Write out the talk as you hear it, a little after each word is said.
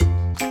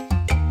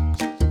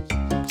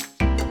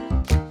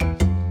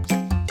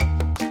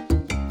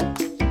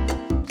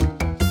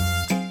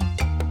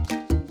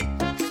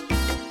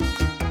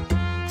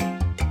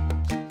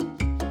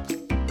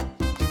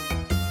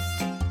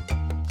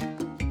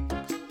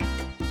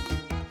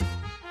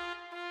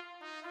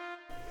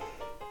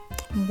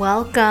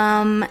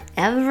Welcome,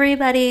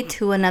 everybody,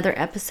 to another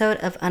episode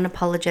of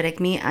Unapologetic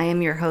Me. I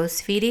am your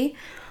host, Feedy,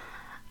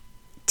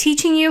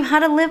 teaching you how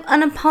to live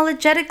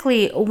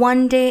unapologetically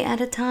one day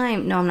at a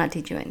time. No, I'm not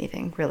teaching you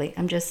anything, really.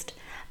 I'm just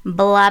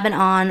blabbing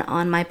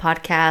on my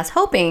podcast,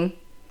 hoping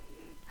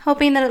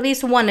that at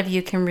least one of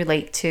you can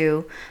relate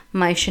to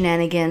my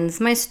shenanigans,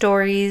 my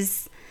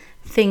stories,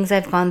 things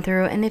I've gone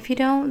through. And if you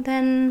don't,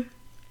 then,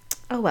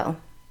 oh well,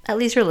 at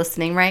least you're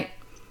listening, right?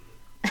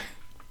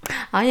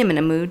 I am in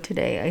a mood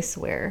today, I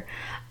swear.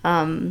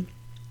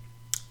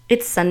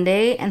 It's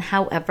Sunday, and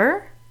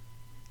however,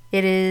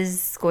 it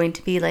is going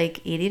to be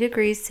like 80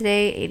 degrees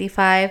today,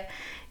 85.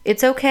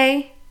 It's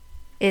okay.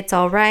 It's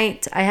all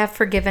right. I have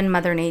forgiven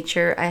Mother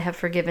Nature. I have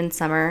forgiven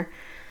summer.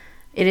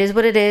 It is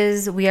what it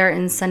is. We are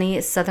in sunny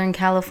Southern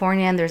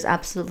California, and there's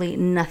absolutely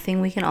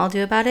nothing we can all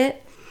do about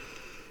it.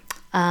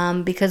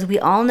 Because we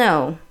all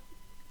know,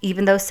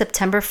 even though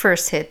September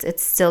 1st hits, it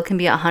still can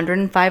be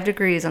 105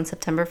 degrees on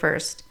September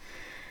 1st.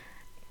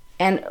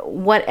 And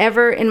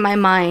whatever in my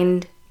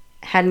mind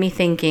had me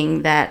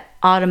thinking that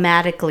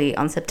automatically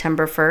on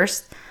September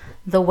 1st,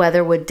 the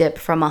weather would dip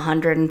from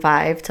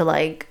 105 to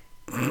like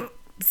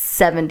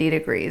 70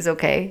 degrees,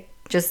 okay?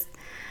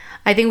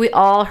 I think we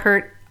all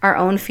hurt our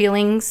own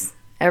feelings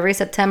every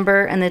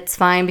September, and it's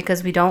fine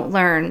because we don't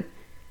learn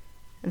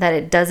that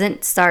it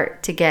doesn't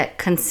start to get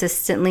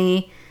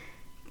consistently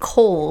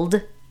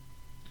cold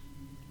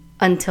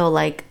until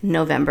like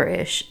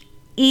November-ish.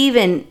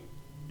 Even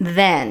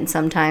then,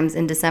 sometimes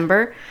in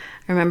December,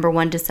 I remember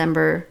one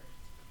December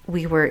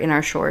we were in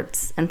our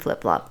shorts and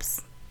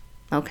flip-flops,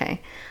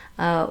 okay,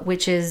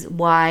 which is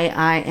why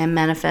I am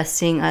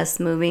manifesting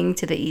us moving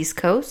to the East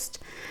Coast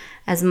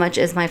as much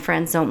as my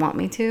friends don't want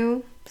me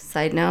to.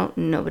 Side note,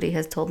 nobody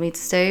has told me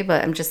to stay,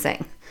 but I'm just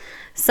saying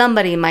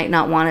somebody might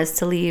not want us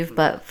to leave,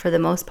 but for the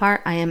most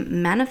part, I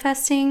am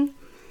manifesting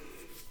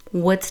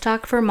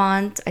Woodstock,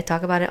 Vermont. I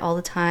talk about it all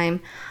the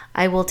time.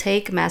 I will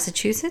take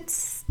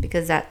Massachusetts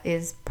because that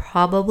is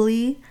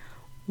probably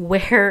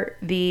where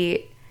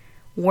the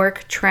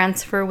work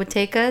transfer would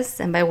take us.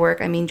 And by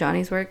work, I mean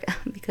Johnny's work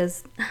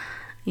because,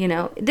 you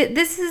know,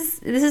 this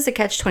is a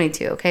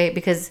catch-22, okay?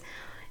 Because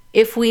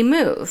if we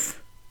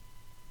move,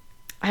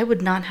 I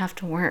would not have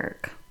to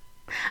work.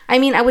 I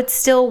mean, I would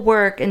still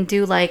work and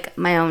do like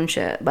my own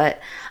shit, but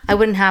I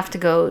wouldn't have to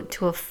go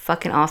to a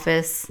fucking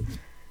office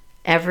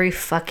every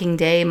fucking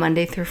day,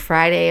 Monday through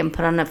Friday, and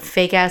put on a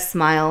fake ass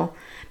smile.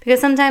 Because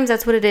sometimes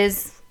that's what it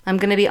is. I'm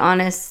going to be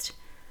honest.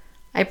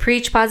 I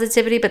preach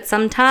positivity, but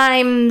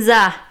sometimes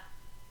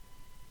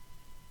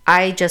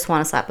I just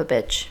want to slap a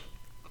bitch.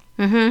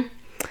 I'm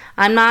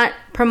not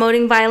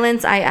promoting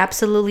violence. I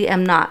absolutely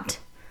am not.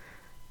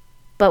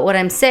 But what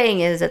I'm saying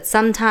is that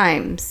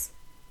sometimes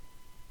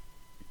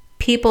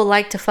people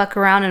like to fuck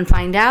around and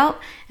find out,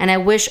 and I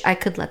wish I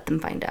could let them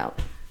find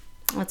out.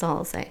 That's all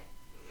I'll say.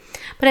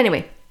 But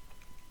anyway,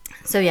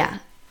 so yeah,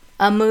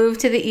 a move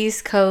to the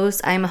East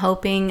Coast. I'm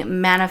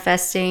hoping,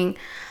 manifesting.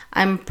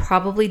 I'm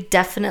probably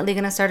definitely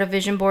going to start a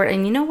vision board.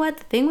 And you know what?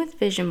 The thing with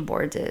vision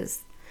boards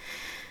is,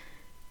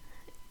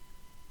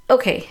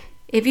 okay,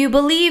 if you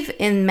believe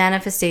in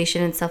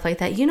manifestation and stuff like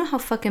that, you know how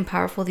fucking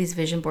powerful these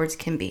vision boards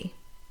can be.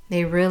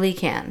 They really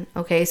can.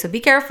 Okay, so be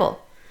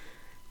careful.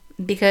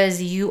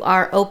 Because you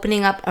are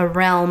opening up a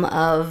realm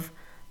of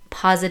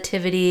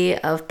positivity,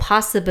 of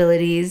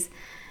possibilities.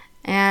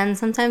 And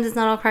sometimes it's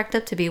not all cracked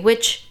up to be,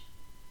 which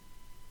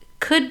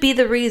could be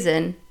the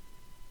reason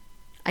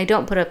I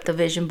don't put up the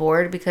vision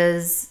board,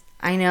 because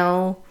I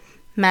know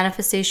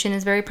manifestation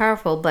is very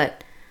powerful,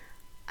 but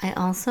I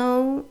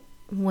also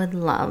would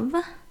love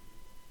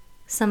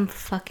some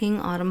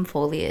fucking autumn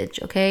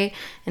foliage, okay?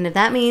 And if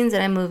that means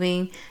that I'm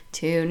moving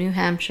to New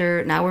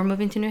Hampshire, now we're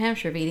moving to New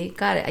Hampshire, BD,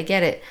 got it, I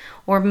get it,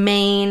 or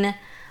Maine,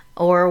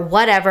 or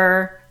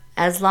whatever,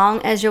 as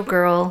long as your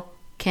girl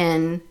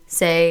can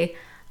say,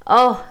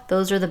 oh,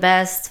 those are the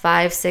best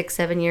 5, 6,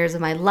 7 years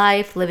of my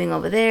life living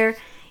over there.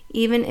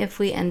 Even if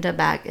we end up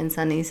back in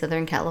sunny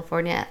Southern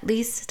California, at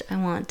least I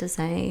want to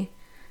say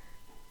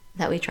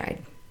that we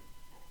tried.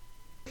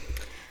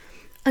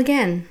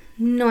 Again,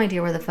 no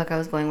idea where the fuck I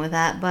was going with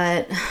that,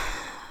 but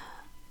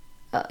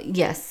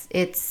yes,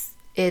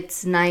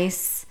 it's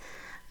nice.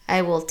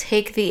 I will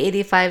take the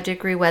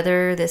 85-degree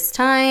weather this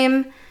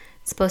time.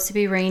 It's supposed to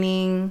be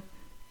raining.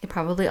 It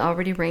probably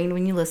already rained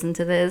when you listen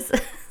to this.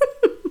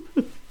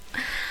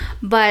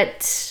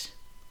 But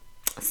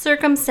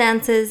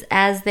circumstances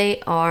as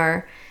they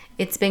are,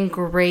 it's been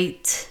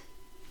great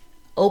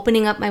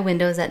opening up my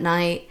windows at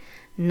night,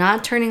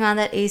 not turning on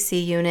that AC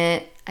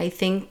unit. I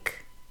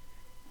think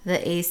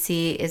the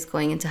AC is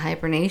going into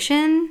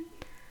hibernation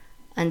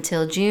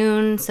until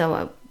June, so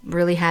I'm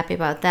really happy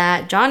about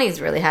that. Johnny's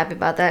really happy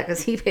about that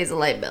because he pays a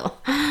light bill.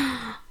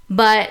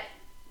 But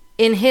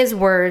in his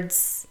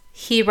words,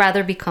 he'd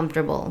rather be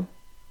comfortable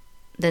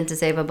than to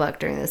save a buck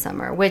during the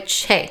summer,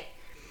 which, hey,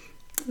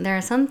 there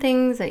are some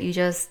things that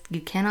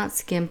you cannot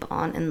skimp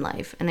on in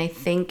life. And I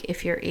think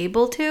if you're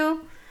able to,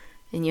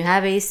 and you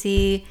have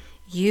AC,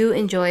 you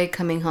enjoy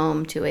coming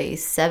home to a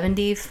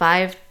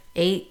 75,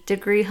 8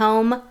 degree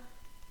home.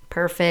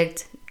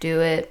 Perfect.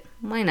 Do it.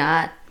 Why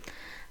not?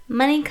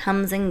 Money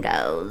comes and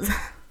goes.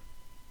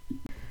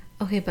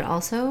 Okay, but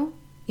also,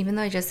 even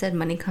though I just said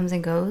money comes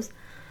and goes,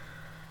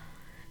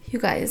 you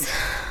guys,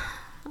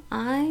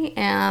 I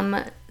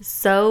am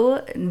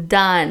so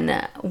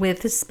done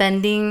with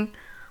spending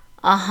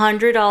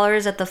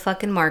 $100 at the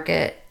fucking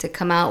market to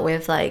come out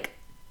with like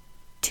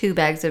 2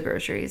 bags of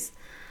groceries.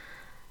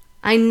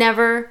 I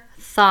never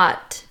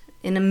thought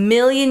in a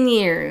million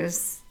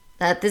years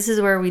that this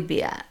is where we'd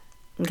be at.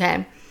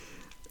 Okay.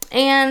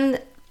 And,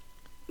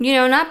 you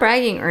know, not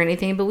bragging or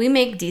anything, but we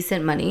make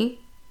decent money.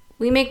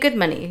 We make good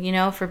money, you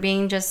know, for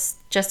being just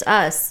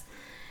us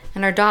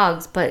and our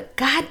dogs. But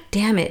god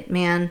damn it,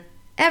 man.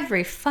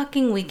 Every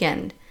fucking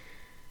weekend,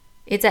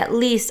 it's at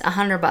least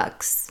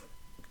 $100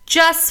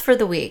 just for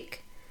the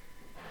week.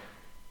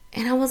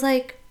 And I was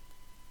like,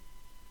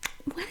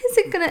 when is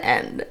it gonna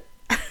end?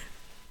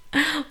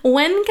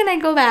 When can I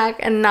go back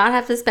and not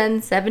have to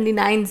spend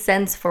 79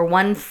 cents for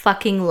one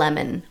fucking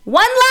lemon?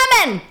 One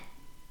lemon!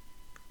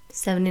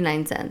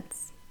 79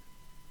 cents.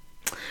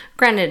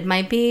 Granted,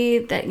 might be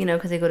that, you know,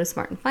 because I go to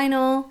Smart and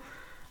Final.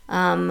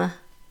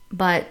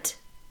 But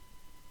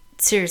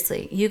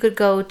seriously, you could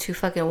go to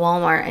fucking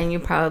Walmart and you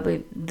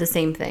probably the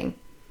same thing.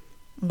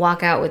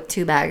 Walk out with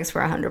 2 bags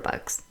for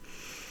 $100.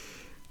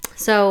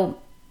 So,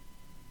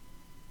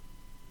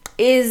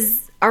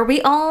 are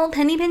we all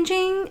penny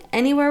pinching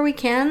anywhere we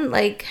can?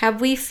 Like, have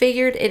we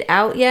figured it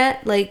out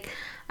yet? Like,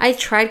 I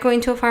tried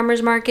going to a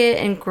farmer's market,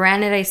 and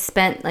granted, I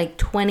spent like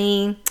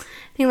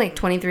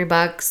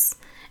 $23.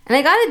 And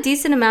I got a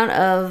decent amount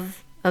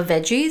of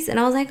veggies, and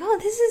I was like, oh,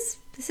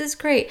 this is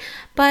great.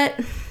 But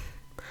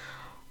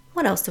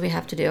what else do we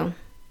have to do?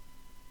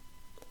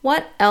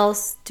 What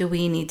else do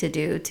we need to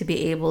do to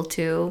be able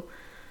to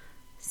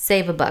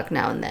save a buck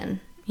now and then?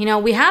 You know,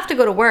 we have to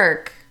go to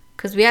work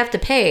because we have to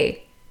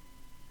pay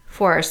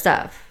for our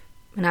stuff.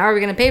 And how are we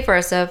going to pay for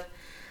our stuff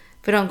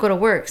if we don't go to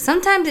work?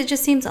 Sometimes it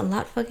just seems a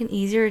lot fucking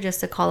easier just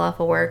to call off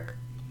of work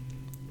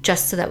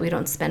just so that we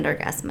don't spend our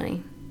gas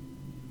money.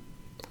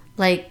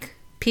 Like,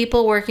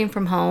 people working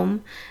from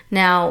home,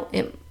 now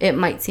it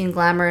might seem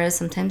glamorous.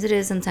 Sometimes it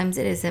is, sometimes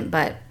it isn't.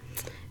 But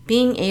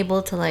being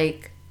able to,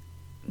 like,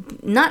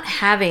 not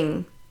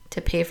having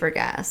to pay for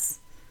gas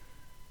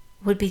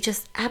would be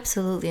just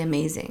absolutely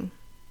amazing.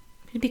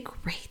 It'd be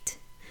great.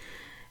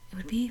 It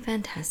would be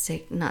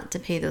fantastic not to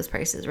pay those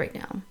prices right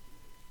now.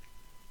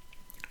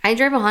 I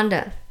drive a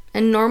Honda,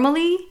 and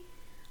normally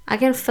I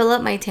can fill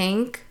up my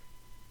tank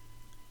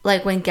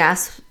like when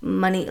gas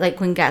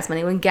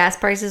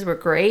prices were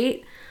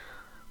great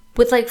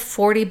with like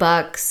 $40,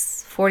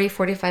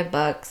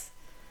 $45.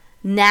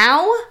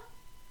 Now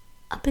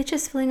a bitch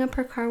is filling up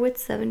her car with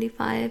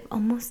 75,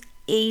 almost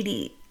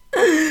 80.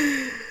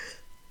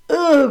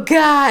 Oh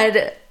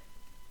God.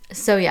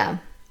 So yeah.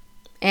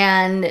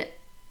 And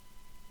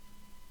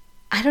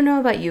I don't know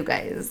about you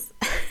guys,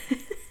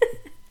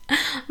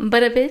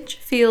 but a bitch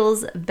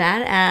feels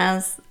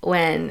badass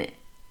when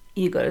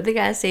you go to the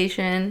gas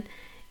station,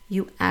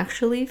 you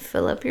actually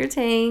fill up your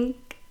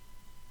tank,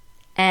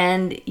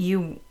 and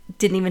you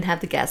didn't even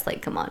have the gas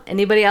light come on.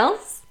 Anybody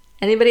else?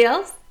 Anybody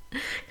else?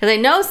 Because I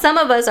know some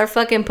of us are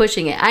fucking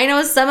pushing it. I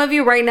know some of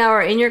you right now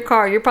are in your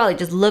car. You're probably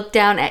just looked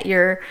down at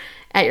your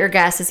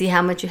gas to see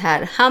how much you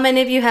had. How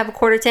many of you have a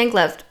quarter tank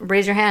left?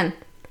 Raise your hand.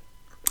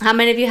 How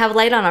many of you have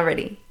light on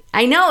already?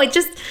 I know, it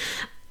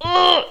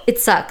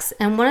sucks.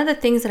 And one of the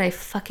things that I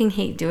fucking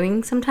hate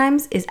doing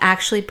sometimes is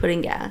actually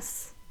putting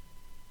gas.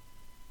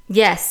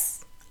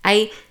 Yes,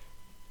 it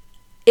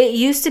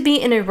used to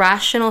be an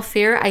irrational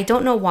fear. I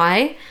don't know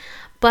why,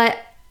 but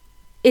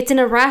it's an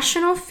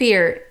irrational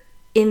fear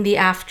in the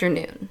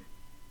afternoon.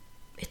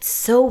 It's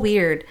so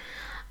weird.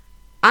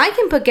 I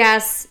can put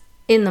gas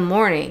in the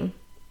morning,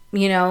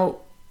 you know,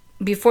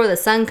 before the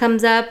sun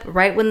comes up,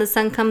 right when the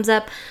sun comes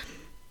up,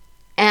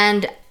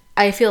 and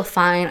I feel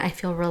fine. I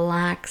feel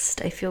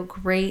relaxed. I feel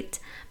great.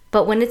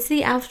 But when it's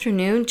the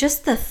afternoon,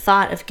 just the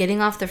thought of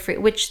getting off the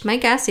freeway, which my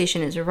gas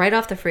station is right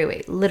off the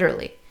freeway,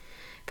 literally.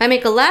 If I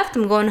make a left,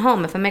 I'm going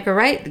home. If I make a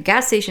right, the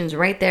gas station's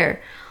right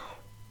there.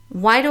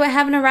 Why do I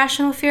have an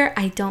irrational fear?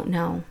 I don't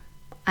know.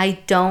 I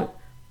don't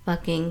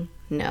fucking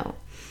know.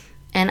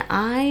 And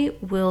I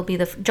will be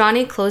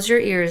Johnny, close your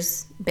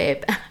ears,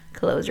 babe.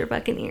 Close your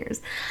fucking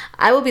ears.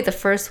 I will be the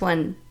first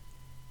one.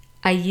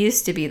 I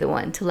used to be the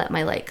one to let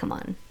my light come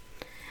on.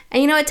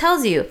 And you know, it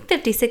tells you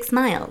 56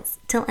 miles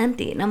till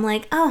empty. And I'm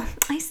like, oh,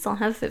 I still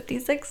have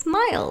 56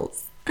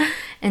 miles.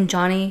 And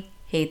Johnny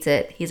hates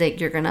it. He's like,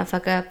 you're going to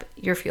fuck up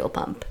your fuel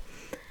pump.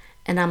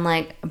 And I'm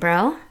like,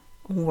 bro,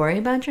 worry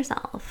about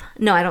yourself.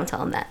 No, I don't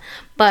tell him that.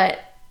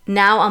 But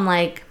now I'm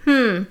like,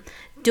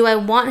 do I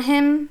want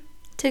him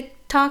to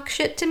talk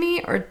shit to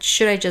me, or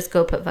should I just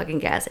go put fucking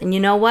gas? And you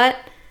know what?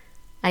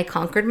 I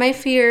conquered my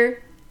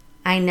fear.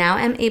 I now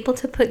am able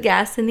to put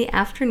gas in the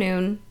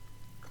afternoon.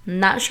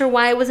 Not sure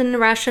why it was an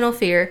irrational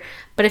fear,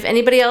 but if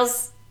anybody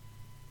else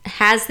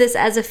has this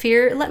as a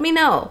fear, let me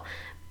know,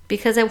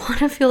 because I want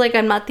to feel like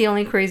I'm not the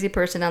only crazy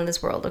person on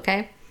this world,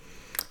 okay?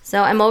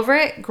 So I'm over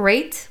it.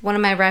 Great. One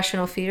of my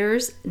irrational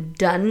fears,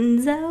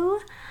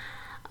 donezo.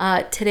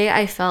 Today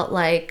I felt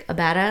like a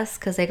badass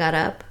because I got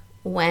up,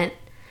 went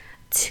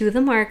to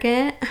the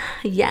market.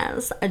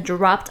 Yes, I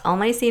dropped all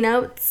my C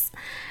notes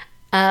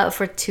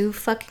for 2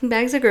 fucking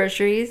bags of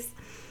groceries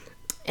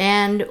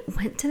and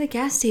went to the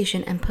gas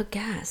station and put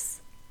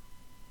gas.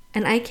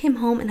 And I came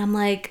home and I'm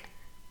like,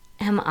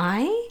 am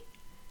I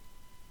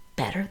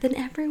better than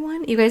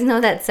everyone? You guys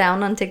know that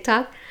sound on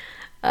TikTok?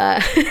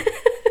 I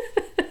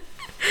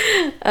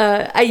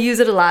use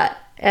it a lot.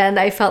 And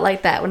I felt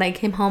like that when I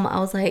came home. I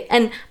was like,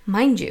 and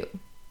mind you,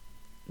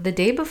 the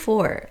day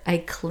before, I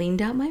cleaned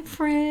out my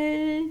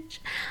fridge.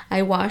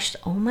 I washed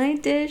all my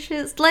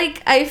dishes.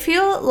 Like, I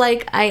feel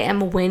like I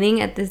am winning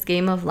at this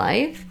game of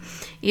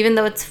life, even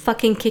though it's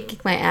fucking kicking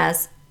my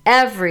ass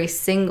every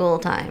single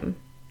time.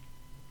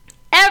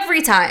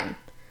 Every time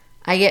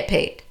I get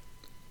paid.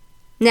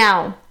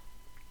 Now,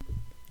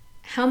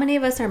 how many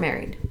of us are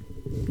married?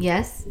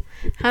 Yes.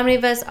 How many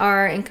of us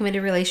are in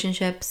committed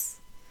relationships?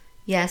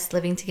 Yes.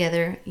 Living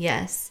together?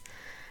 Yes.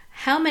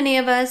 How many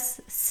of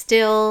us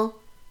still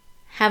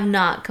have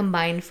not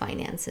combined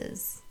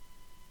finances?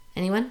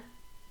 Anyone?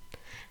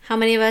 How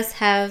many of us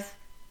have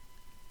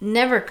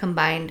never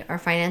combined our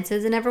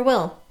finances and never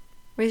will?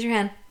 Raise your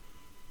hand.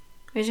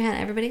 Raise your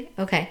hand, everybody.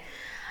 Okay.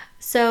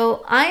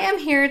 So I am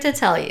here to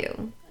tell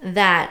you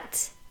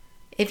that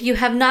if you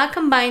have not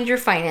combined your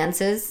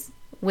finances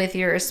with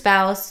your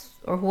spouse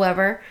or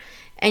whoever,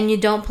 and you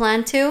don't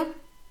plan to,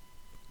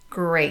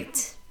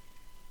 great.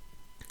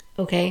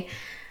 Okay.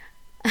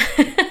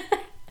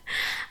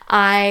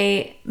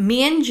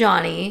 Me and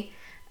Johnny,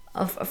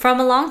 from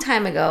a long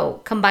time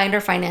ago, combined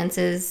our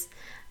finances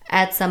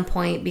at some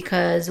point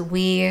because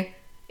it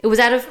was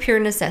out of pure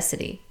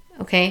necessity.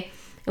 Okay.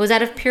 It was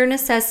out of pure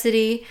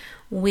necessity.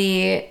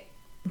 We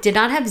did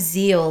not have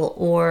Zeal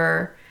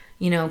or,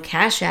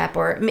 Cash App,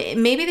 or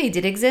maybe they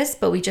did exist,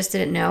 but we just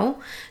didn't know.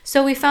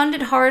 So we found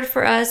it hard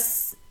for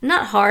us,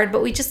 not hard,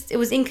 but it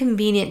was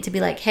inconvenient to be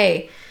like,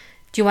 hey,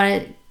 do you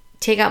want to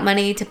take out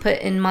money to put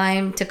in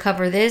mine to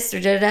cover this or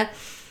da-da-da?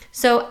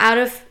 So out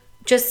of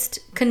just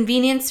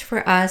convenience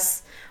for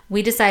us,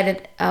 we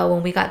decided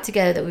when we got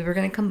together that we were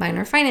going to combine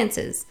our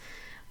finances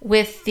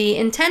with the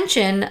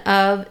intention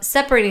of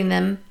separating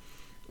them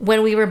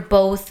when we were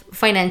both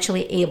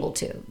financially able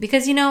to.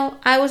 Because,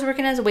 I was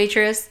working as a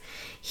waitress.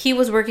 He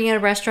was working at a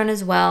restaurant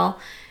as well.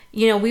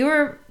 We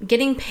were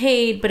getting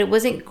paid, but it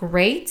wasn't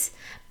great.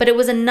 But it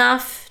was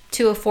enough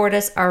to afford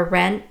us our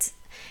rent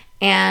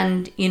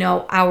and,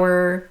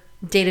 our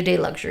day-to-day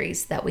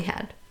luxuries that we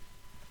had.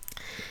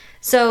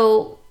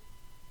 So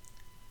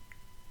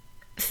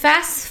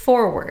fast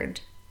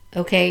forward,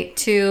 okay,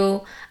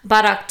 to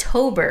about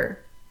October-ish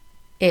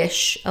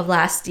of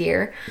last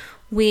year,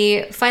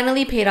 we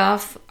finally paid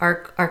off our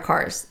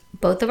cars.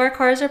 Both of our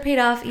cars are paid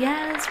off.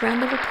 Yes,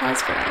 round of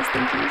applause for us.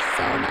 Thank you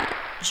so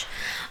much.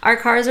 Our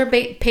cars are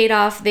paid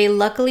off. They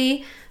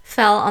luckily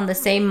fell on the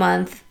same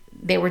month.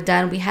 They were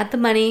done. We had the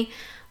money.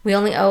 We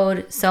only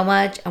owed so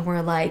much, and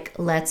we're like,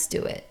 let's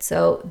do it.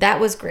 So that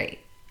was great.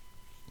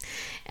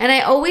 And I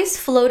always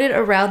floated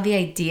around the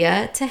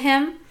idea to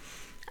him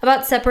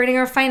about separating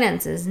our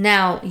finances.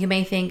 Now, you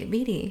may think,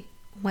 Vidi,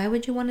 why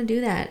would you want to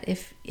do that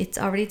if it's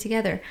already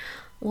together?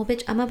 Well,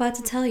 bitch, I'm about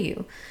to tell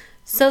you.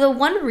 So the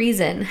one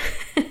reason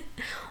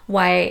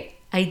why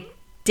I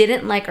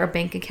didn't like our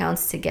bank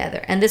accounts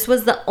together, and this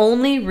was the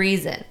only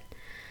reason,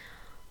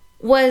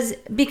 was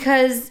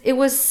because it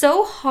was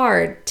so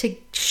hard to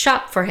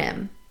shop for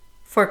him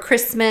for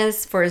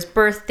Christmas, for his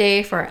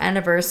birthday, for our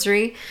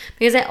anniversary,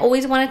 because I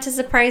always wanted to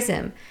surprise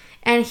him.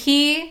 And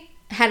he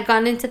had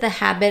gotten into the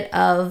habit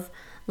of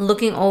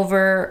looking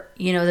over,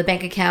 the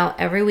bank account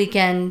every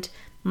weekend,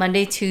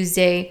 Monday,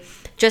 Tuesday,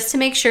 just to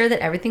make sure that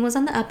everything was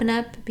on the up and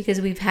up,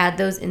 because we've had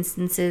those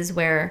instances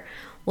where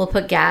we'll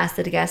put gas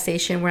at a gas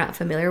station we're not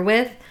familiar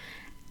with,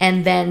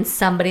 and then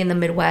somebody in the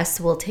Midwest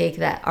will take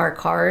our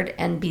card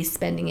and be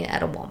spending it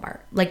at a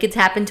Walmart. Like, it's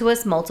happened to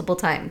us multiple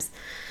times.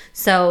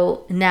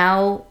 So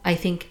now I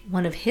think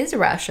one of his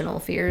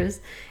irrational fears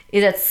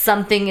is that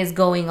something is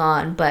going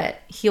on, but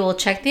he will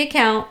check the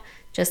account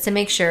just to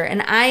make sure.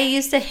 And I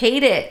used to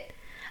hate it.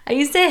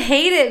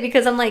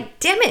 Because I'm like,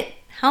 damn it,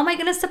 how am I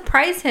going to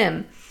surprise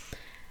him?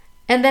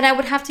 And then I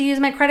would have to use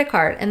my credit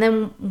card. And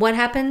then what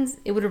happens?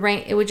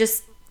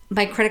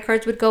 My credit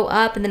cards would go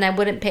up, and then I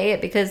wouldn't pay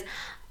it because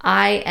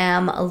I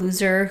am a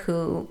loser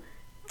who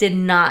did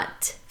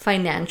not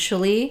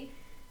financially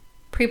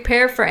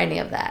prepare for any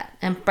of that.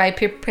 And by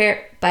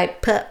prepare,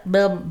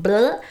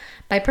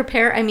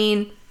 I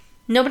mean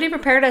nobody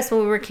prepared us when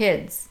we were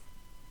kids.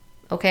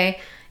 Okay?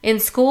 In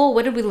school,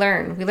 what did we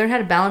learn? We learned how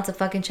to balance a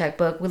fucking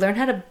checkbook. We learned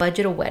how to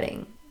budget a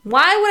wedding.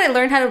 Why would I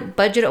learn how to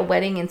budget a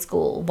wedding in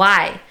school?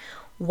 Why?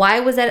 Why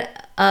was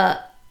that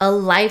a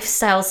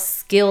lifestyle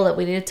skill that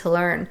we needed to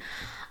learn?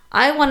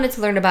 I wanted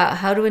to learn about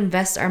how to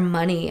invest our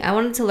money. I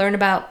wanted to learn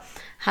about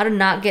how to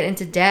not get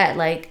into debt,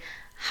 like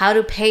how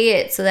to pay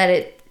it so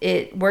that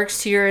it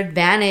works to your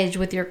advantage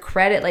with your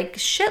credit. Like,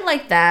 shit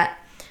like that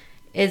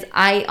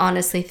I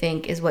honestly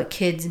think is what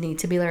kids need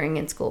to be learning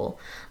in school.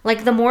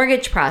 Like the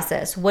mortgage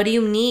process. What do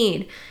you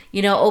need?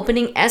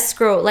 Opening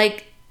escrow.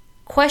 Like,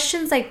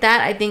 questions like that,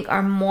 I think,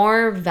 are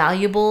more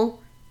valuable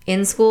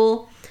in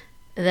school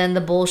than the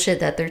bullshit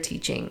that they're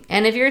teaching.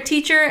 And if you're a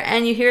teacher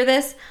and you hear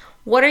this,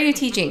 what are you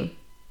teaching?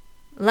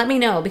 Let me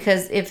know,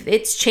 because if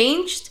it's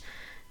changed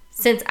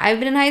since I've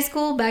been in high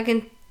school back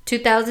in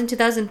 2000,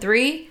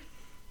 2003,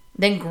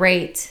 then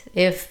great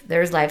if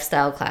there's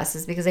lifestyle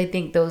classes, because I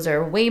think those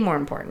are way more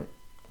important.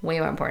 Way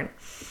more important.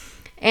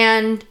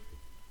 And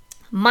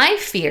my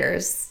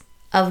fears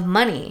of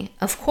money,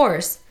 of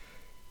course,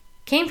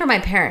 came from my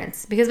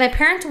parents, because my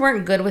parents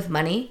weren't good with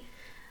money.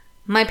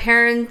 My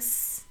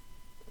parents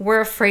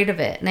were afraid of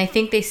it, and I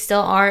think they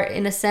still are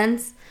in a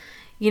sense.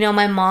 You know,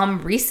 my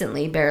mom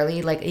recently,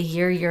 barely, like a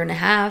year and a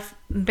half,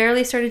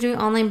 barely started doing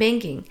online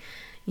banking.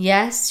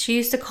 Yes, she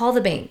used to call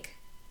the bank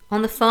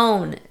on the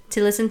phone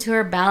to listen to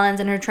her balance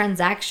and her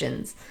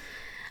transactions,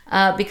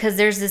 because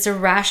there's this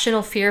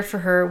irrational fear for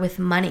her with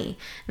money.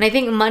 And I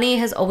think money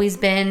has always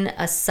been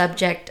a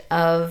subject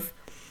of,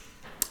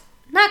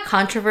 not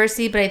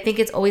controversy, but I think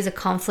it's always a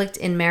conflict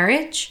in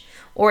marriage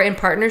or in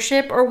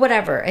partnership or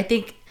whatever. I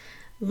think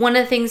one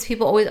of the things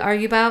people always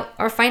argue about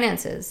are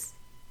finances,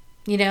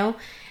 you know?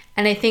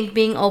 And I think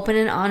being open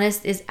and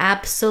honest is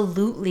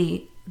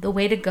absolutely the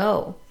way to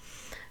go.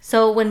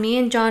 So when me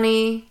and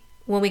Johnny,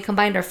 when we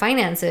combined our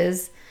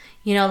finances,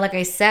 you know, like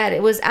I said,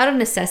 it was out of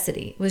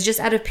necessity. It was just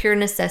out of pure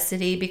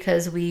necessity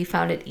because we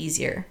found it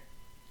easier.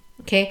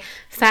 Okay.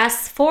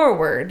 Fast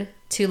forward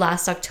to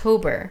last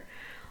October,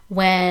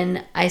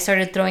 when I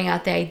started throwing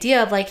out the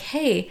idea of like,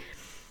 hey,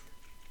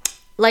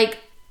 like,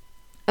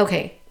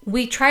 okay,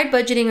 we tried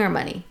budgeting our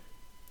money.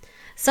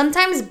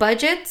 Sometimes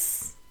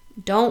budgets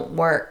don't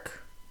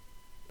work.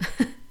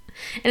 And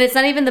it's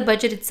not even the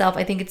budget itself.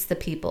 I think it's the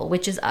people,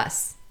 which is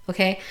us.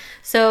 Okay.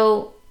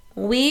 So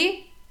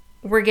we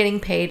were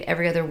getting paid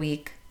every other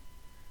week.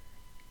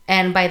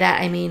 And by that,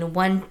 I mean,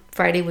 one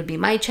Friday would be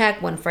my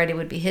check, one Friday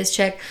would be his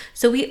check.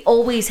 So we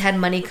always had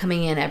money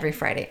coming in every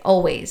Friday,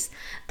 always.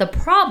 The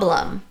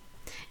problem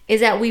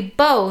is that we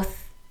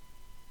both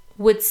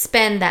would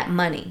spend that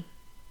money,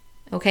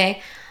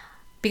 okay?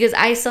 Because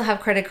I still have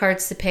credit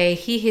cards to pay,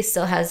 he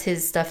still has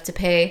his stuff to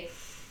pay,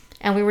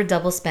 and we were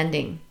double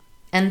spending.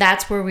 And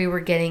that's where we were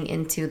getting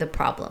into the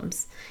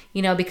problems,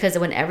 you know, because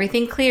when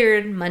everything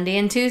cleared Monday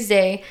and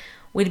Tuesday,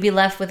 we'd be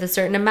left with a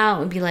certain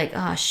amount. We'd be like,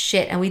 oh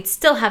shit. And we'd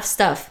still have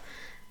stuff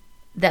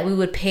that we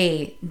would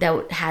pay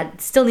that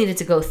had still needed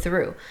to go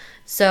through.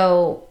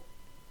 So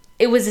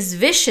it was this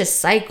vicious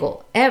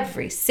cycle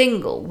every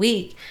single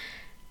week.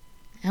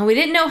 And we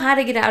didn't know how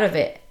to get out of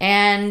it.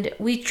 And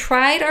we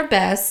tried our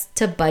best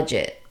to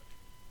budget.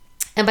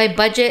 And by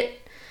budget,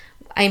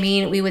 I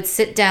mean, we would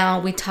sit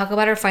down, we talk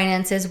about our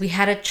finances. We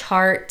had a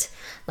chart,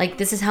 like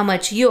this is how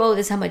much you owe,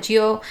 this is how much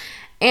you owe.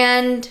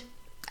 And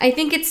I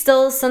think it's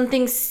still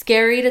something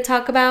scary to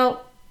talk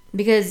about,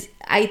 because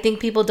I think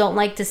people don't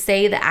like to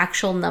say the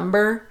actual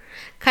number.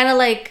 Kind of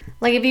like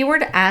if you were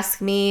to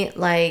ask me,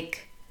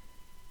 like,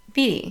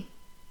 Vidi,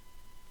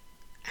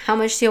 how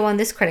much do you owe on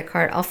this credit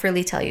card? I'll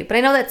freely tell you. But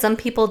I know that some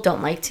people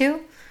don't like to.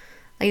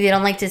 Like, they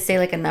don't like to say,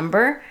 like, a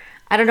number.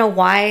 I don't know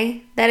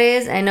why that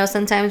is. I know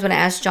sometimes when I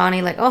ask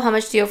Johnny, like, oh, how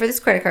much do you owe for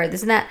this credit card?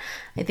 This and that.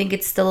 I think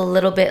it's still a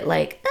little bit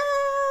like,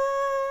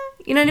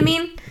 you know what I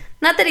mean?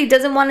 Not that he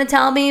doesn't want to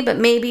tell me, but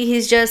maybe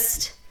he's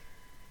just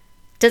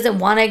doesn't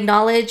want to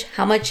acknowledge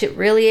how much it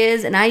really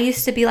is. And I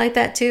used to be like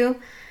that too.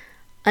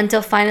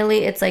 Until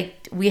finally it's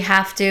like we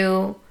have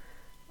to,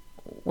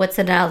 what's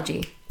the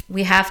analogy?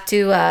 We have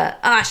to,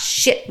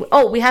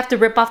 we have to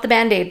rip off the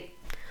Band-Aid.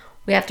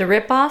 We have to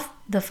rip off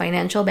the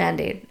financial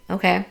Band-Aid,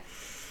 okay?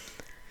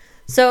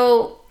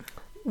 So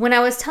when I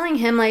was telling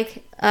him,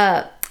 like,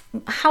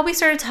 how we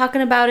started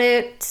talking about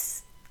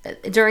it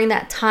during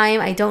that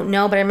time, I don't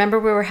know, but I remember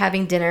we were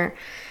having dinner,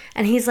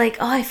 and he's like,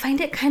 oh, I find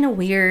it kind of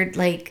weird,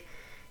 like,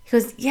 he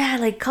goes, yeah,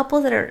 like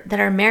couples that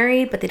are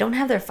married, but they don't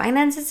have their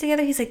finances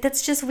together. He's like,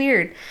 that's just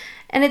weird.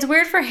 And it's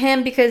weird for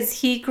him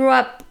because he grew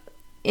up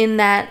in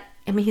that,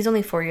 I mean, he's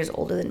only 4 years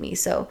older than me.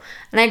 So,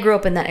 and I grew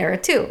up in that era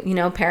too. You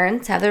know,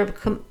 parents have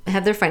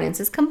their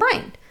finances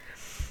combined.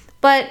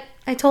 But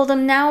I told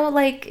him now,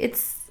 like,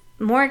 it's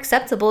more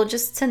acceptable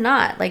just to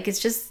not. Like, it's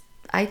just,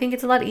 I think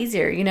it's a lot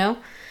easier, you know?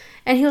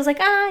 And he was like,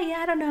 yeah,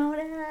 I don't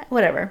know,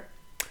 whatever.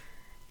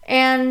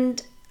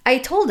 And I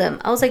told him,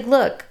 I was like,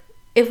 look,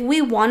 if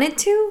we wanted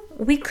to,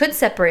 we could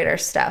separate our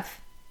stuff,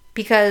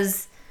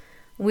 because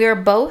we are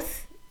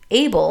both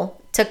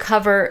able to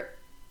cover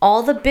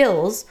all the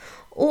bills,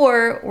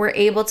 or we're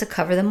able to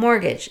cover the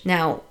mortgage.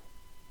 Now,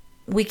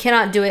 we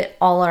cannot do it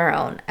all on our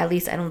own. At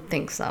least I don't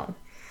think so.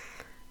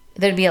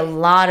 There'd be a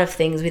lot of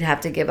things we'd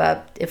have to give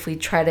up if we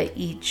try to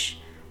each,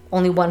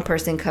 only one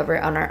person cover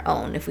it on our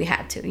own if we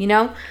had to, you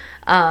know?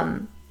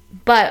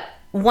 But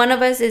one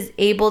of us is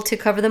able to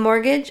cover the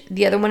mortgage.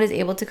 The other one is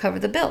able to cover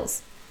the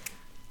bills,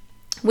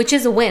 which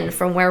is a win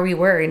from where we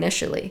were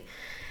initially.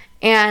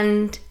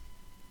 And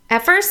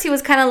at first he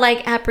was kind of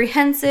like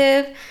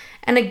apprehensive.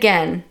 And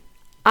again,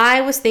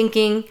 I was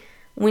thinking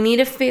we need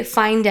to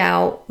find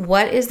out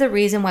what is the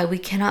reason why we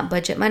cannot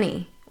budget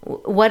money.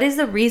 What is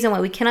the reason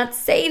why we cannot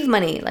save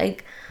money?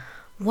 Like,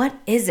 what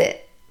is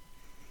it?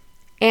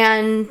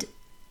 And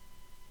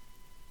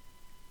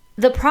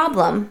the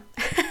problem,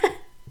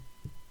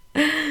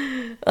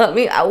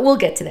 we'll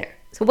get to there.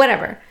 So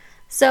whatever.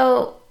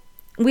 So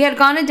we had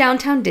gone to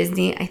downtown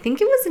Disney. I think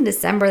it was in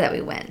December that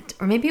we went,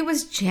 or maybe it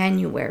was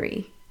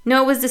January.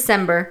 No, it was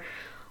December.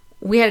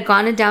 We had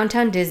gone to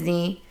downtown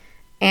Disney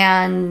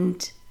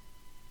and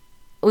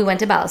we went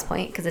to Ballast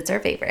Point because it's our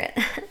favorite.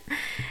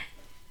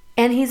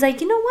 And he's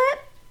like, you know what?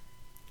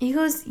 He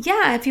goes,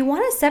 yeah, if you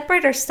want to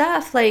separate our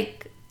stuff,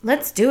 like,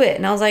 let's do it.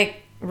 And I was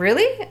like,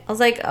 really? I was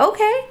like,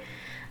 okay.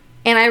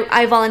 And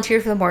I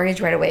volunteered for the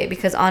mortgage right away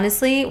because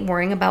honestly,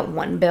 worrying about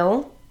one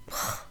bill,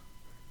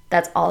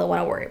 that's all I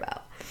want to worry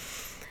about.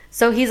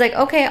 So he's like,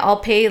 okay, I'll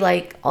pay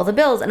like all the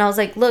bills. And I was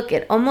like, look,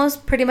 it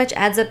almost pretty much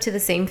adds up to the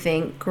same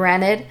thing.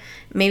 Granted,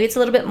 maybe it's a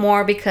little bit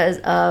more because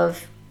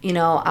of, you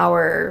know,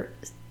 our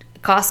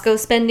Costco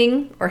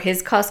spending or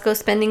his Costco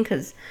spending,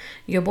 because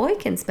your boy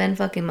can spend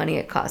fucking money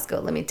at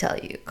Costco, let me tell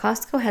you.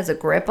 Costco has a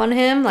grip on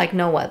him like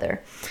no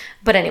other.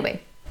 But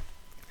anyway,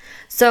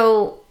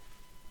 so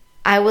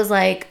I was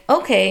like,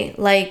 okay,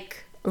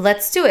 like,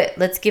 let's do it.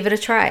 Let's give it a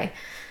try.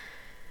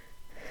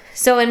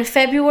 So in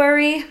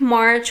February,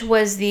 March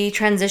was the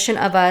transition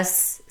of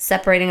us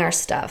separating our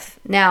stuff.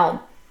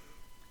 Now,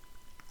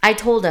 I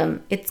told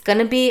him it's going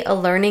to be a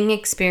learning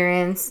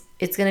experience.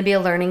 It's going to be a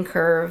learning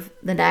curve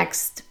the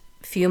next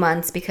few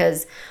months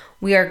because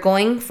we are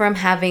going from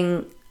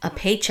having a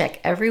paycheck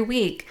every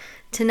week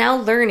to now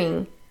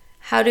learning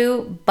how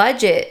to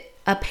budget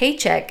a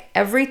paycheck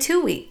every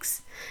 2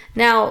 weeks.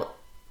 Now,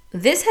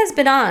 this has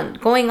been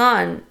going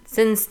on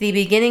since the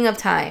beginning of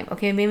time.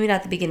 Okay, maybe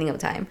not the beginning of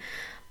time.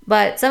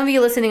 But some of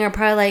you listening are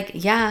probably like,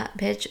 yeah,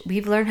 bitch,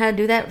 we've learned how to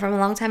do that from a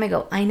long time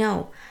ago. I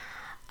know.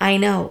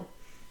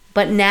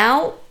 But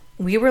now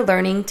we were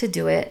learning to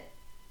do it,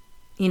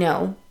 you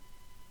know,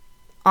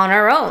 on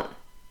our own.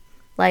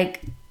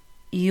 Like,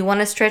 you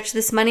want to stretch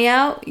this money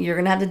out? You're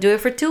going to have to do it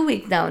for 2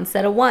 weeks now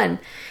instead of 1.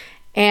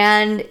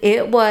 And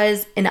it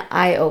was an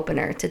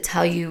eye-opener, to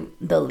tell you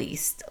the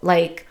least.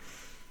 Like,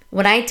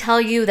 when I tell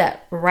you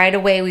that right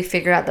away we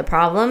figured out the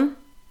problem,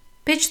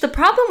 bitch, the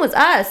problem was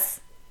us.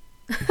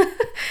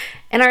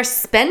 And our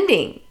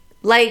spending.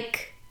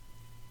 Like,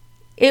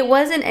 it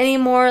wasn't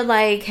anymore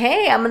like,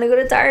 hey, I'm going to go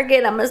to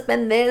Target. I'm going to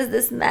spend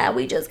this, and that.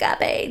 We just got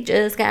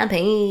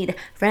paid.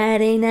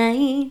 Friday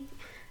night.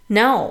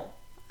 No.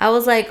 I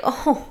was like,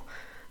 oh,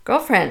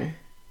 girlfriend,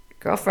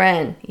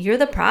 you're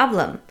the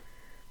problem.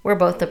 We're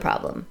both the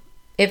problem.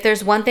 If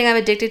there's one thing I'm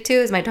addicted to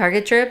is my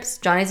Target trips,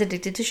 Johnny's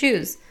addicted to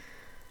shoes.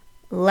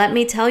 Let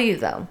me tell you,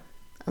 though.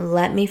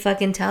 Let me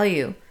fucking tell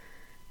you.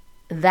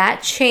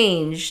 That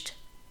changed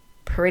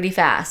pretty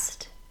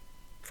fast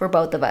for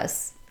both of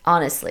us,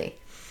 honestly,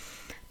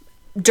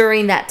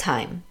 during that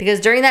time.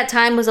 Because during that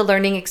time was a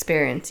learning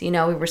experience. You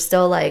know, we were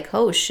still like,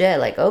 oh shit,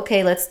 like,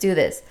 okay, let's do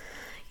this.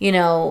 You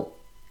know,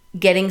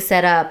 getting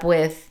set up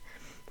with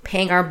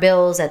paying our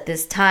bills at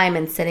this time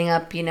and setting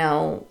up, you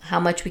know, how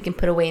much we can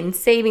put away in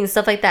savings,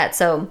 stuff like that.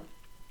 So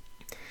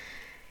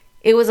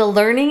it was a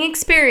learning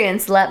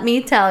experience, let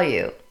me tell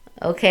you.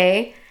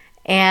 Okay.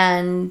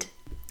 And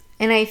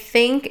I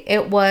think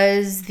it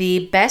was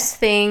the best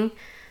thing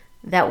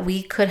that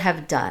we could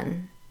have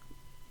done,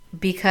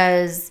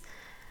 because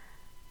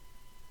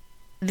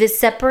this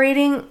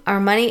separating our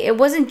money, it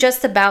wasn't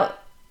just about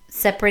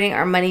separating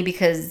our money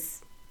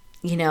because,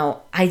 you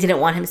know, I didn't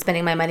want him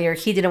spending my money or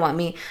he didn't want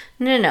me.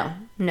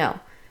 No.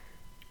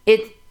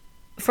 It,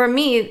 for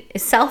me,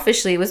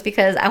 selfishly, was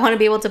because I want to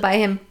be able to buy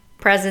him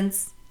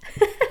presents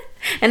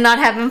and not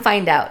have him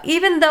find out.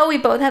 Even though we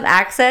both have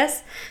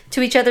access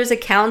to each other's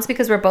accounts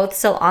because we're both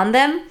still on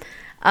them,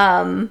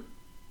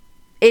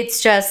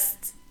 it's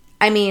just,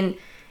 I mean,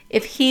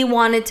 if he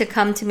wanted to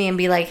come to me and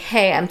be like,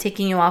 hey, I'm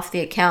taking you off the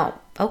account,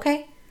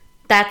 okay,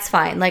 that's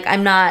fine. Like,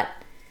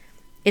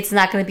 it's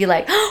not going to be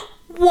like,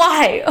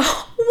 why?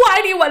 Why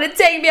do you want to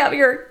take me off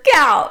your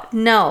account?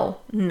 No.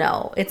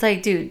 It's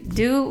like, dude,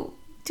 do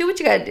what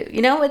you got to do.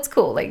 You know, it's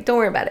cool. Like, don't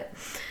worry about it.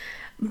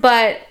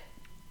 But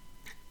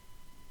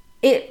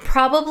it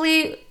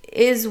probably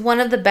is one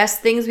of the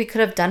best things we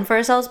could have done for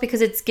ourselves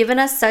because it's given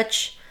us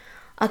such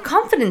a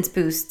confidence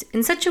boost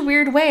in such a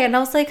weird way. And I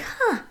was like,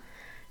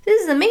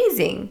 this is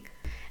amazing.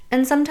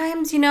 And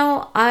sometimes, you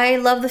know, I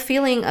love the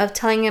feeling of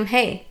telling him,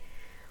 hey,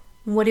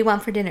 what do you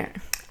want for dinner?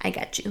 I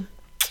got you,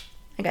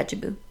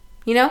 boo.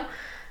 You know?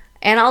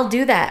 And I'll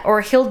do that,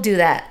 or he'll do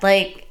that.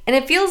 Like, and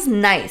it feels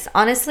nice.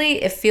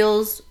 Honestly, it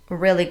feels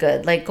really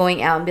good. Like,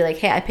 going out and be like,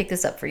 hey, I picked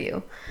this up for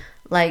you.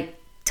 Like,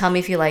 tell me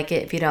if you like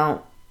it. If you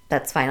don't,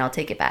 that's fine. I'll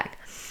take it back.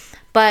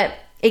 But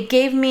it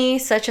gave me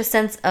such a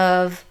sense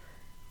of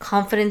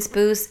confidence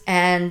boost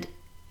and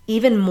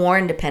even more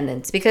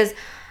independence, because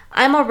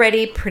I'm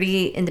already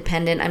pretty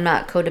independent. I'm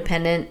not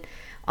codependent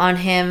on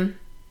him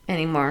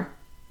anymore.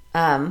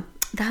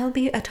 That would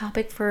be a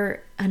topic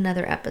for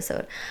another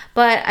episode.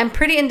 But I'm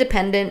pretty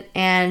independent,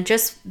 and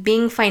just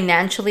being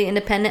financially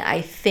independent, I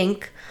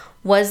think,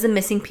 was the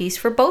missing piece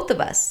for both of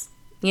us,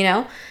 you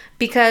know?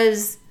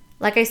 Because,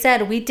 like I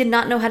said, we did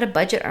not know how to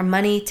budget our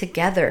money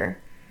together.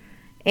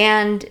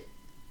 And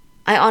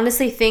I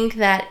honestly think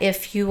that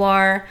if you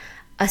are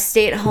a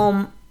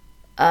stay-at-home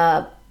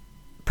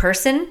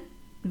person,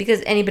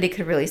 because anybody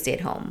could really stay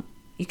at home.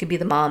 You could be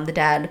the mom, the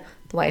dad,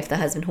 the wife, the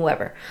husband,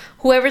 whoever.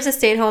 Whoever's a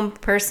stay-at-home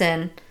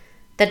person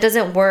that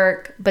doesn't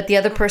work, but the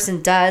other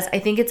person does, I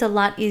think it's a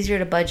lot easier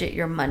to budget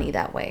your money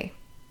that way.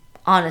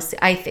 Honestly,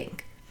 I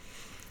think.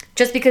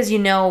 Just because you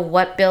know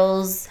what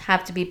bills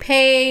have to be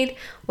paid,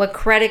 what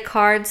credit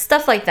cards,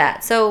 stuff like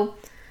that. So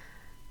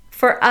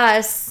for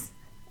us,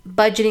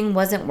 budgeting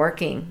wasn't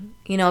working,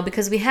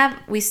 because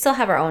we still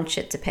have our own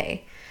shit to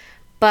pay.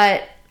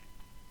 But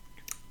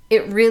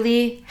it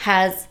really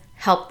has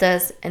helped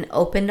us and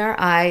opened our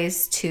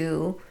eyes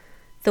to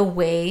the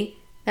way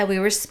that we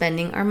were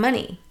spending our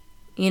money,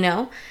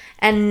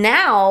 And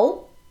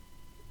now,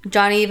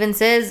 Johnny even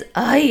says,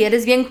 ay,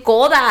 eres bien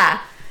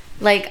coda.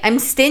 Like, I'm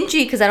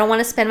stingy because I don't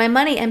want to spend my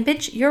money. And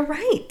bitch, you're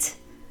right.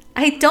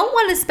 I don't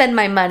want to spend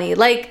my money.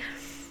 Like,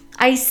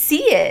 I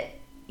see it,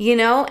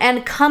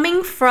 And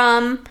coming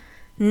from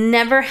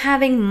never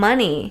having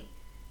money,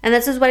 and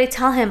this is what I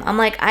tell him. I'm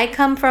like, I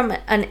come from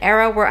an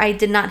era where I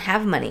did not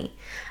have money.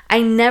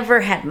 I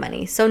never had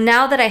money. So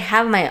now that I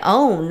have my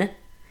own,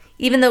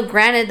 even though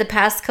granted the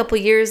past couple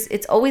years,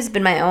 it's always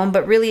been my own,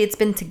 but really it's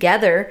been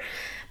together.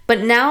 But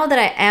now that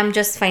I am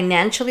just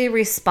financially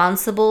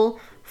responsible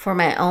for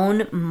my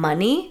own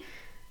money,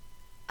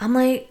 I'm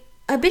like,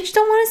 a bitch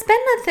don't want to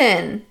spend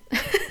nothing.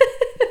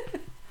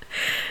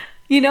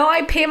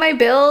 I pay my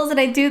bills and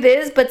I do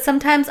this, but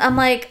sometimes I'm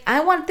like,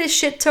 I want this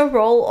shit to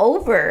roll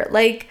over.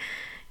 Like,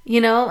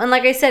 and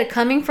like I said,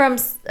 coming from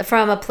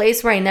a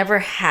place where I never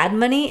had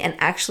money and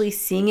actually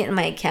seeing it in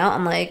my account,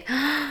 I'm like,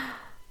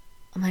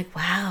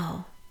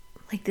 wow,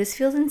 like this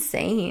feels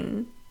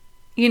insane,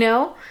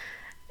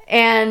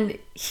 And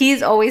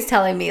he's always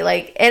telling me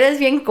like, eres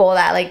bien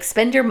coda, like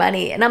spend your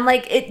money. And I'm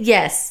like,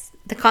 yes,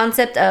 the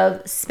concept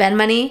of spend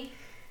money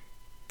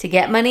to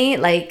get money,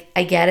 like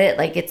I get it,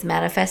 like it's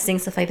manifesting,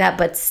 stuff like that.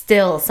 But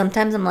still,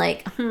 sometimes I'm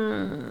like,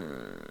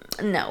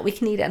 no, we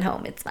can eat at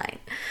home, it's fine.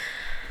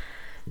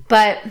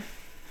 But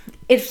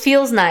it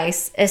feels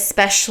nice,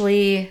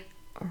 especially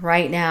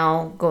right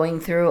now, going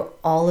through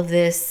all of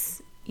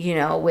this,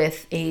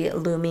 with a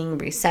looming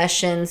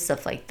recession,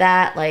 stuff like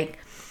that. Like,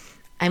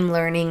 I'm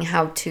learning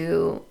how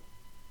to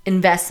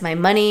invest my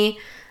money,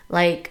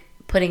 like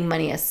putting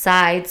money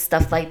aside,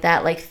 stuff like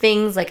that. Like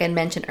things, like I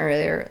mentioned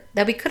earlier,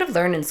 that we could have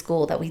learned in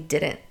school that we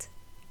didn't.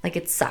 Like,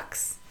 it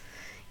sucks,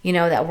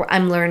 that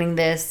I'm learning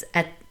this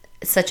at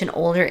such an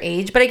older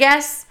age. But I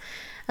guess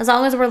as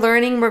long as we're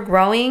learning, we're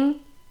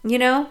growing,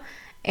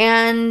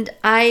 and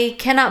I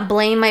cannot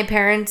blame my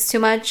parents too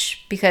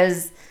much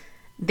because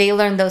they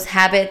learned those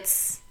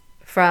habits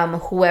from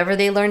whoever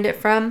they learned it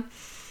from.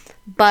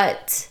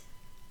 But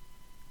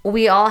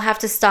we all have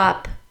to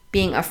stop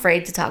being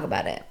afraid to talk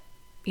about it.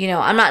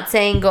 I'm not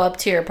saying go up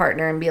to your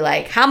partner and be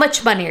like, how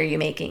much money are you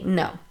making?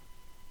 No.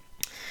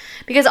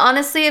 Because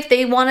honestly, if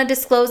they want to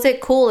disclose it,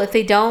 cool. If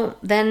they don't,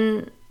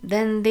 then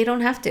they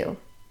don't have to.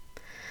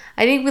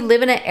 I think we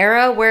live in an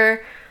era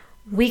where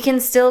we can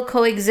still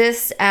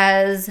coexist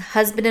as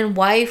husband and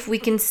wife. We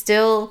can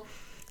still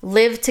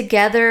live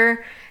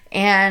together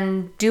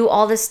and do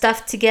all this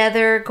stuff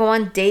together, go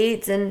on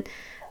dates and,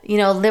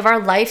 live our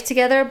life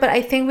together. But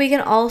I think we can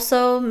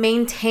also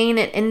maintain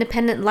an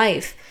independent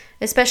life,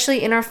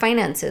 especially in our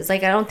finances.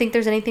 Like, I don't think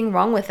there's anything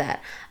wrong with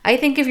that. I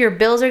think if your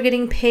bills are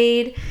getting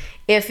paid,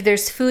 if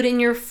there's food in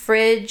your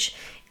fridge,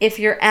 if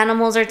your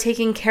animals are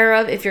taken care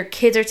of, if your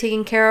kids are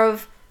taken care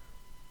of,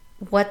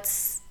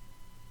 what's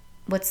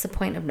the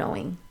point of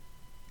knowing?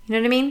 You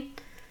know what I mean?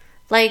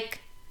 Like,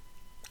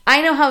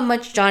 I know how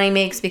much Johnny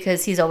makes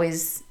because he's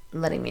always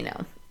letting me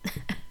know.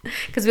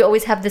 Because we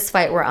always have this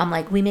fight where I'm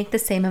like, we make the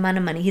same amount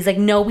of money. He's like,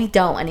 no, we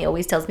don't. And he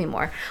always tells me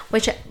more.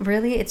 Which,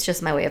 really, it's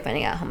just my way of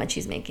finding out how much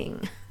he's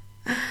making.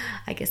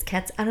 I guess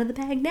cat's out of the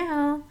bag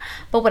now.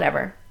 But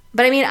whatever.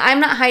 But I mean, I'm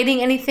not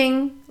hiding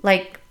anything.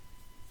 Like,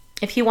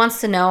 if he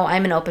wants to know,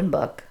 I'm an open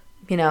book.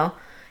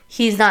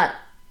 He's not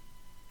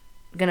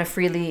gonna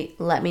freely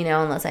let me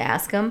know unless I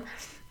ask him,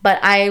 but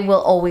I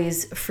will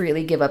always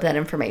freely give up that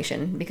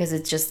information because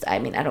it's just, I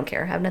don't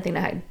care. I have nothing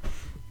to hide.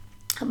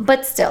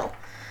 But still,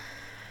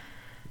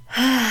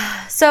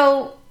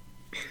 so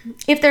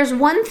if there's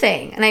one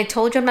thing, and I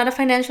told you I'm not a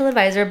financial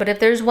advisor, but if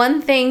there's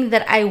one thing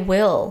that I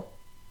will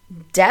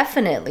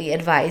definitely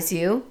advise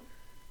you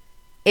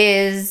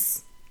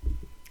is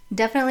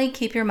definitely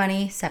keep your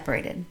money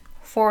separated,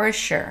 for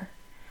sure.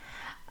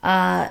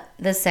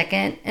 The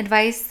second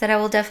advice that I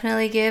will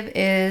definitely give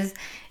is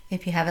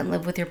if you haven't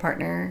lived with your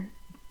partner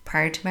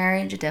prior to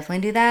marriage,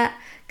 definitely do that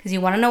because you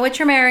want to know what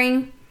you're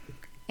marrying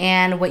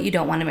and what you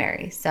don't want to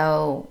marry.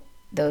 So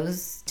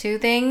those two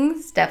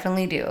things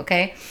definitely do,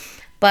 okay?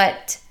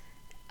 But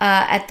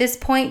at this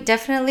point,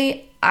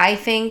 definitely, I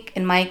think,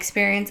 in my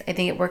experience, I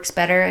think it works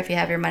better if you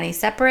have your money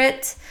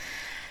separate.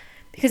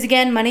 Because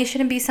again, money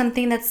shouldn't be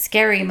something that's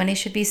scary. Money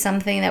should be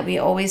something that we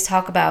always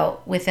talk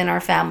about within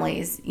our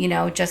families,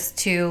 just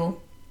to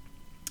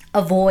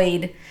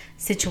avoid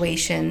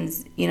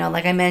situations.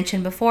 Like I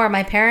mentioned before,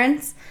 my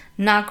parents,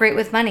 not great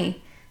with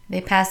money.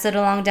 They pass it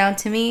along down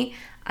to me.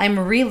 I'm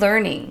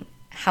relearning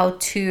how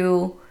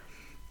to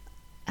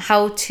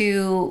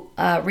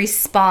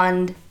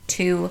respond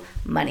to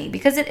money,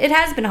 because it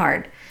has been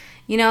hard,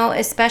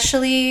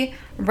 especially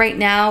right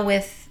now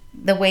with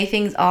the way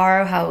things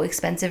are, how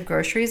expensive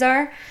groceries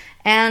are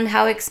and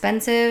how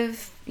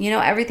expensive,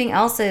 everything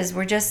else is.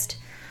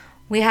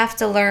 We have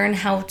to learn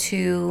how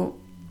to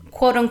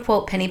quote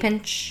unquote penny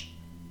pinch,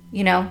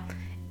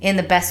 in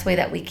the best way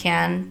that we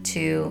can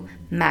to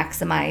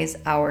maximize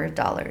our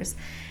dollars.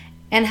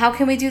 And how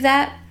can we do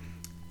that?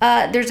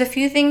 There's a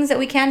few things that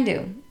we can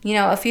do.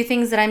 A few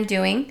things that I'm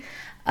doing.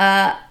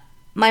 My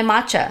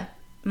matcha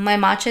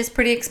is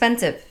pretty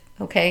expensive.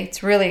 Okay,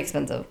 it's really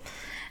expensive.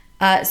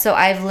 So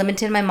I've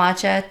limited my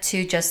matcha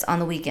to just on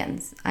the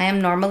weekends. I am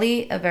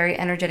normally a very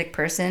energetic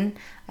person.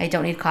 I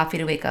don't need coffee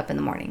to wake up in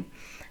the morning.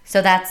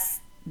 So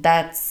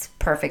that's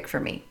perfect for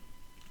me.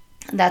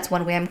 That's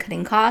one way I'm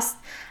cutting costs.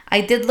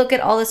 I did look at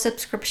all the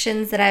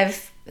subscriptions that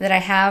I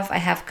have. I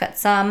have cut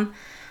some,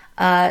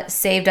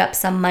 saved up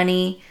some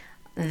money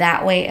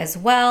that way as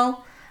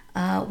well.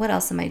 What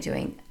else am I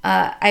doing?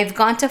 I've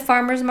gone to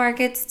farmers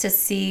markets to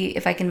see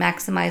if I can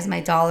maximize my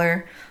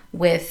dollar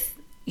with,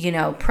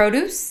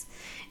 produce.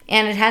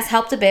 And it has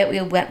helped a bit.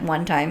 We went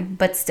one time,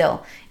 but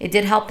still, it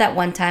did help that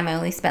one time. I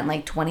only spent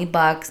like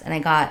 $20 and I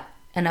got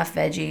enough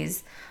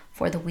veggies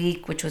for the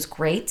week, which was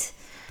great.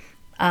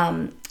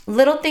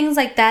 Little things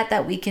like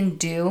that we can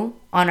do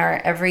on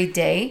our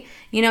everyday.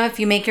 If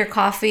you make your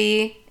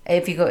coffee,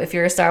 if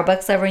you're a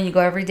Starbucks lover and you go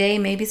every day,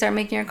 maybe start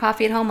making your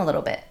coffee at home a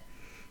little bit.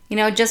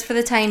 Just for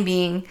the time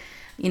being.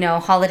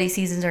 Holiday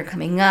seasons are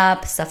coming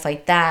up, stuff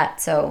like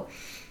that. So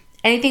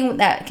anything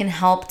that can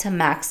help to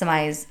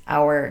maximize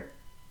our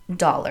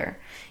dollar.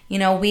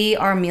 We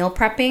are meal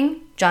prepping.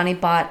 Johnny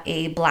bought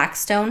a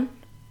Blackstone,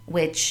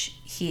 which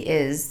he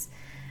is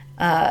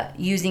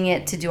using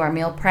it to do our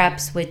meal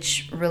preps,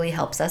 which really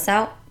helps us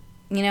out,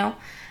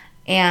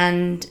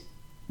 and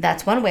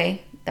that's one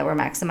way that we're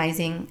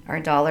maximizing our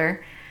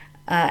dollar.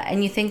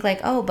 And you think like,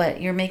 oh,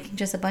 but you're making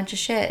just a bunch of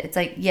shit. It's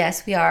like,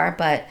 yes, we are,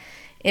 but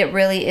it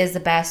really is the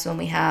best when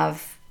we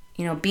have,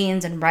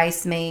 beans and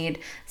rice made,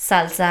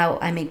 salsa.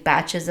 I make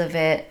batches of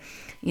it,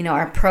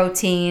 our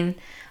protein.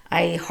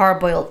 I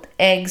hard-boiled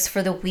eggs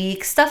for the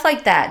week, stuff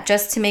like that,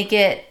 just to make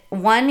it,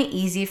 one,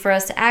 easy for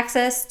us to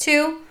access.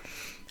 Two,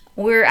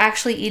 we're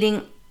actually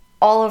eating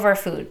all of our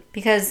food,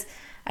 because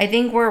I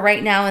think we're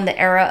right now in the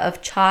era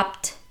of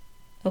Chopped,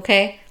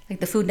 okay? Like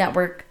the Food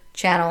Network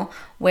channel,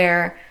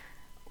 where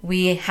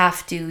we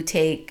have to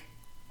take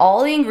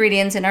all the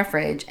ingredients in our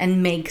fridge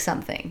and make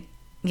something,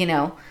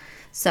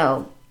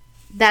 So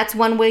that's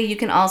one way you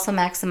can also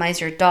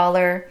maximize your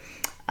dollar.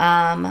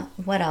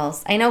 What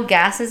else? I know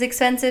gas is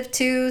expensive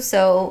too,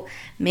 so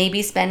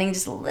maybe spending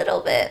just a little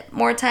bit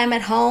more time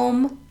at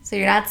home so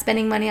you're not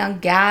spending money on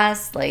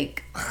gas.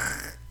 Like,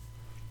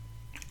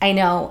 I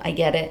know, I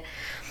get it.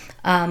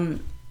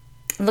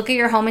 Look at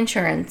your home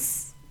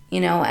insurance,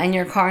 and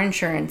your car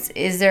insurance.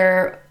 Is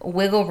there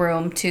wiggle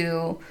room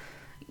to,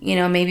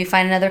 maybe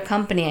find another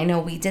company? I know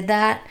we did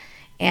that,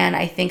 and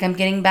I think I'm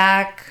getting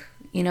back,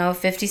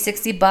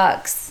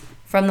 $50-$60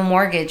 from the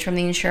mortgage, from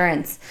the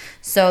insurance.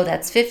 So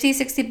that's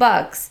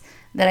 $50-$60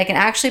 that I can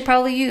actually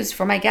probably use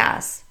for my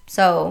gas.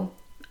 So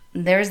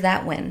there's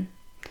that win.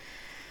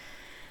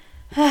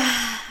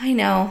 I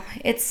know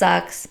it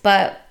sucks,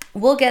 but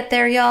we'll get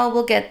there, y'all.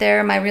 We'll get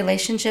there. My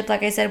relationship,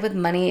 like I said, with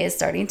money is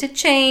starting to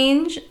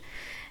change.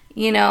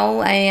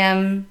 I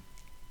am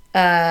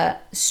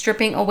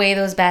stripping away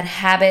those bad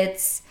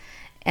habits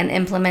and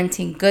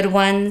implementing good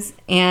ones.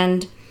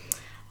 And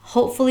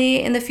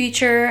hopefully in the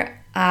future,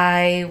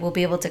 I will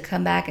be able to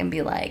come back and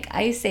be like,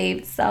 I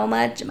saved so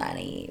much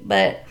money.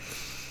 But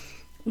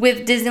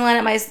with Disneyland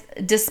at my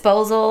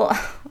disposal,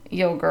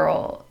 your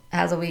girl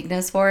has a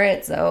weakness for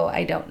it. So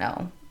I don't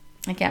know.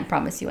 I can't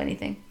promise you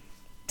anything.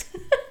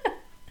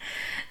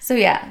 So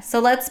yeah, so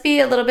let's be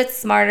a little bit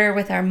smarter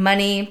with our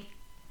money.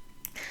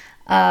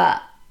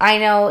 I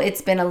know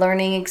it's been a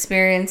learning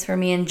experience for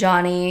me and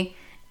Johnny,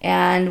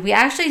 and we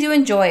actually do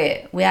enjoy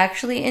it. We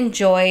actually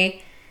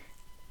enjoy,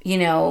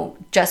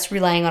 just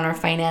relying on our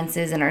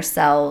finances and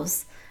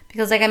ourselves,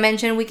 because like I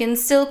mentioned, we can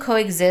still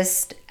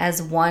coexist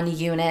as one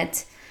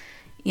unit,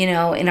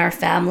 in our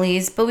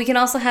families, but we can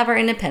also have our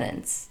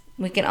independence.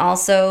 We can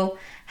also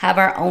have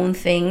our own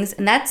things,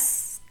 and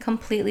that's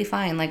completely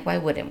fine. Like, why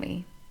wouldn't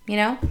we,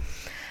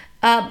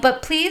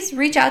 But please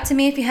reach out to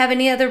me if you have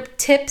any other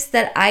tips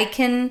that I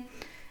can,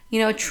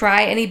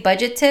 try. Any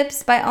budget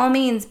tips, by all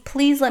means,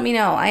 please let me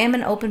know. I am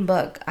an open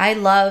book. I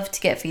love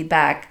to get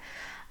feedback.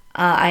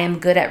 I am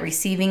good at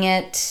receiving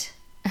it.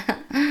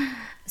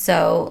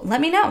 So let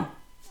me know.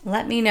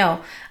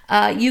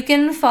 You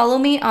can follow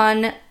me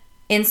on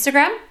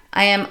Instagram.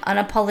 I am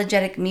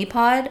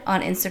unapologeticmepod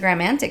on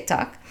Instagram and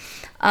TikTok.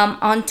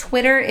 On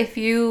Twitter, if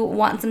you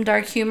want some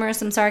dark humor,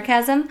 some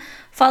sarcasm,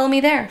 follow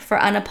me there for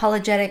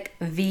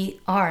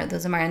unapologeticvr.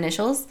 Those are my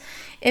initials.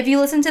 If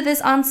you listen to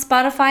this on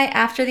Spotify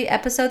after the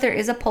episode, there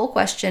is a poll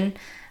question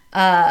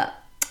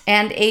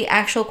and a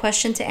actual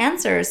question to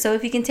answer. So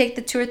if you can take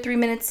the 2 or 3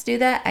 minutes to do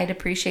that, I'd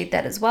appreciate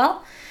that as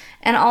well.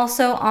 And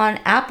also on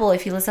Apple,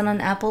 if you listen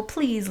on Apple,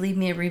 please leave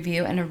me a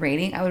review and a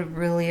rating. I would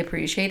really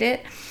appreciate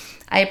it.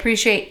 I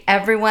appreciate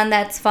everyone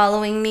that's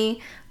following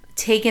me,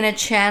 taking a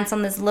chance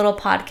on this little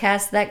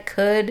podcast that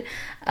could.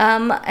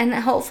 And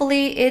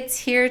hopefully it's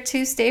here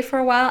to stay for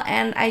a while.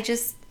 And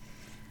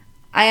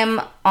I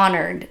am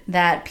honored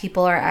that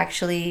people are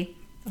actually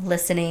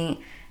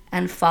listening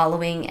and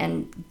following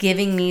and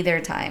giving me their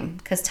time,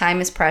 because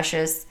time is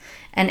precious,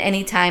 and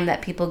any time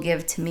that people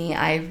give to me,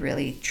 I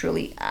really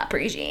truly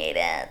appreciate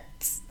it.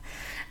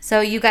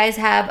 So you guys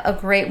have a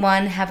great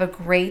one. Have a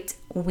great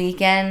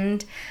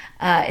weekend.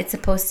 It's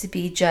supposed to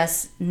be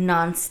just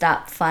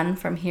nonstop fun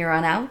from here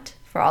on out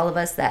for all of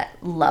us that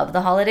love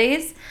the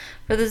holidays.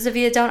 For those of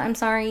you that don't, I'm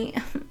sorry.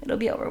 It'll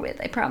be over with,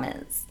 I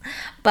promise.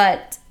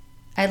 But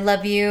I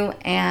love you,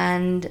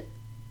 and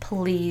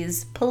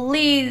please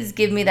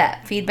give me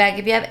that feedback.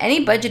 If you have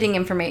any budgeting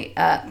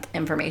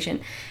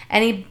information,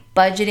 any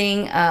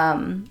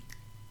budgeting,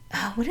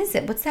 what is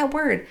it? What's that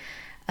word?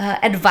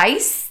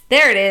 Advice?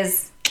 There it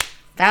is.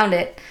 Found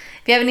it.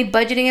 If you have any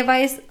budgeting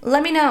advice,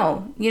 let me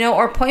know,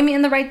 or point me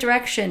in the right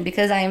direction,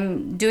 because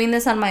I'm doing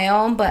this on my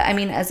own. But I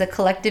mean, as a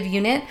collective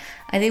unit,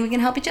 I think we can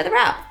help each other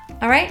out.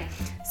 All right.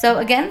 So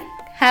again,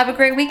 have a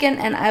great weekend,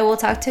 and I will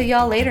talk to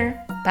y'all later.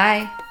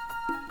 Bye.